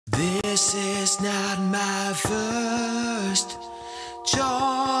This is not my first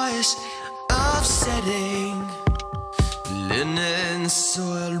choice of setting. Linen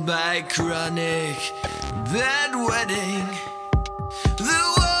soiled by chronic bedwetting. The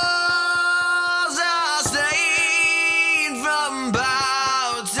walls are stained from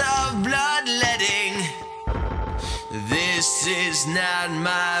bouts of bloodletting. This is not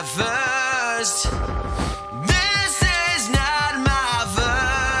my first. This is not my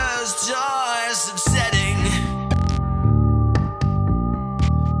first choice of setting.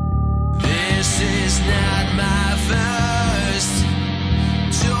 This is not my first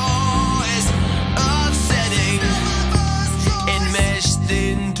choice of setting. Enmeshed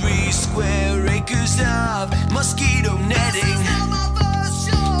in 3 square acres of mosquito netting.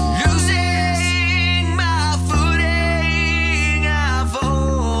 Losing my footing, I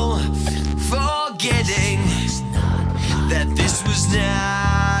fall, forgetting that this was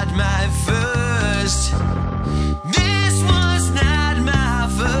not my first. This was not my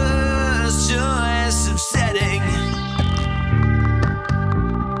first choice of setting.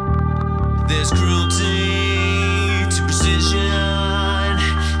 There's cruelty to precision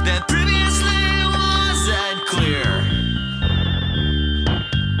that previously wasn't clear.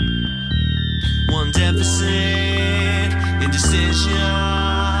 One deficit,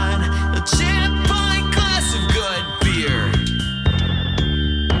 indecision, a pint glass of good beer.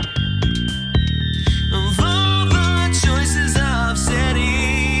 Of all the choices of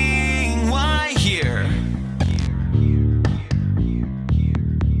setting, why here?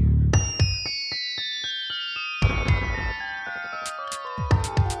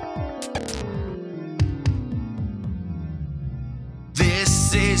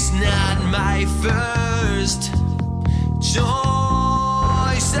 This is not my first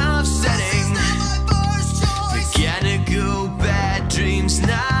choice of setting. Mechanical bad dreams,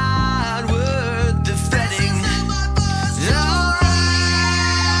 not